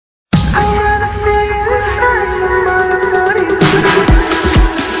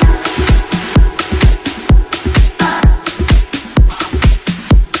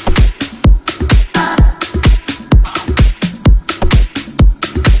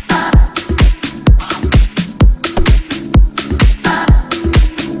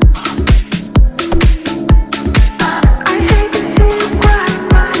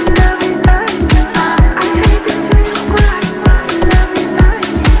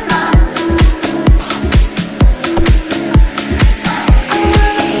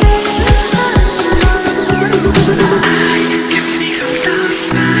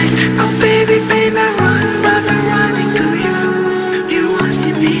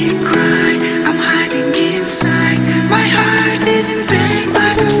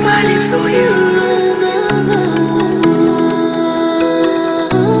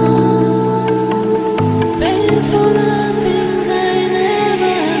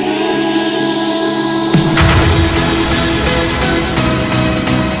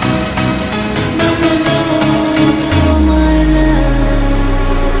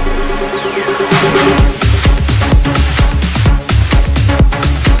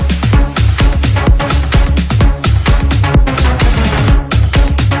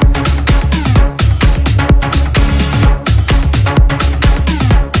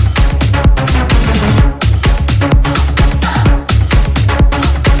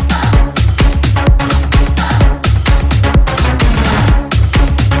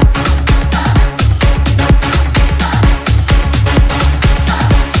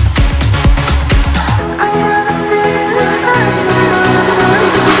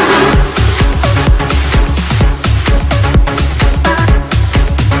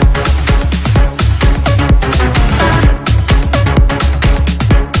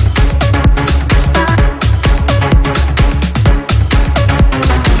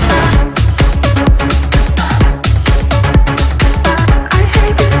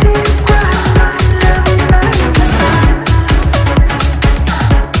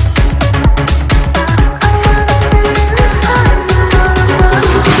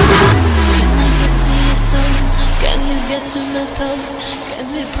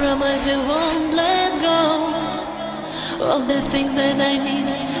all the things that I need,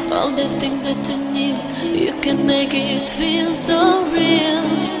 all the things that you need. You can make it feel so real.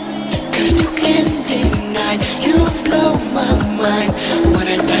 Cause you can't deny, you blow my mind. When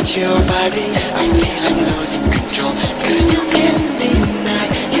I touch your body, I feel I'm losing control. Cause you can't deny,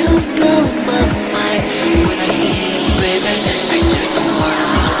 you blow my mind. When I see you, baby, I just don't wanna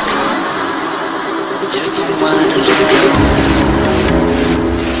let go. Just don't wanna let go.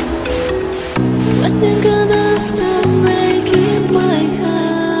 When you gonna stop breaking my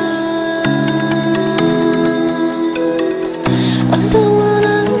heart? I don't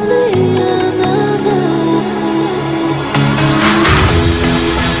wanna be another one.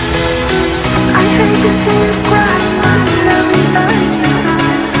 I hate to see you cry, my love is like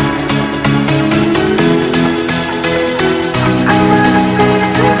I wanna be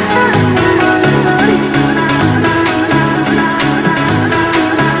the sun,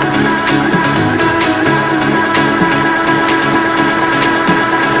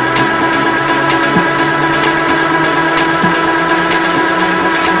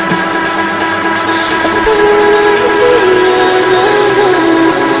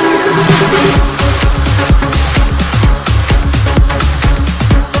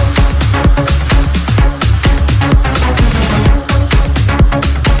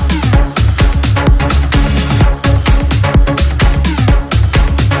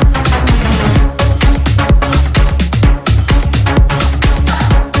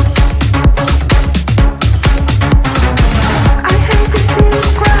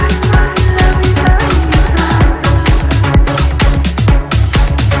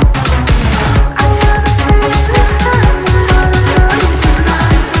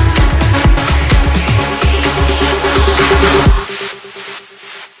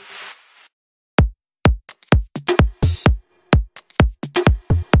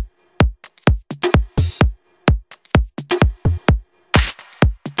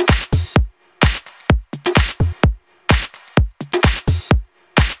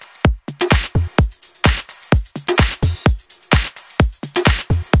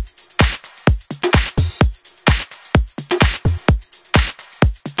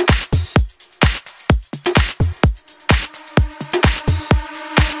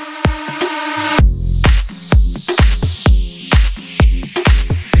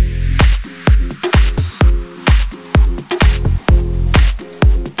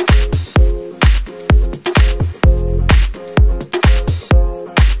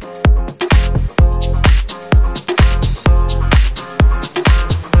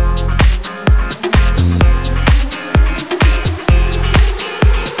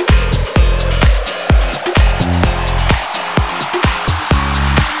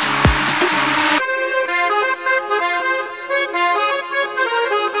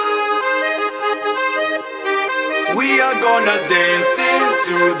 we are gonna dance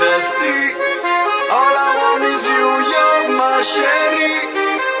into the sea. All I want is you, you're my sherry.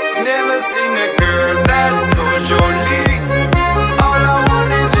 Never seen a girl that's so jolly.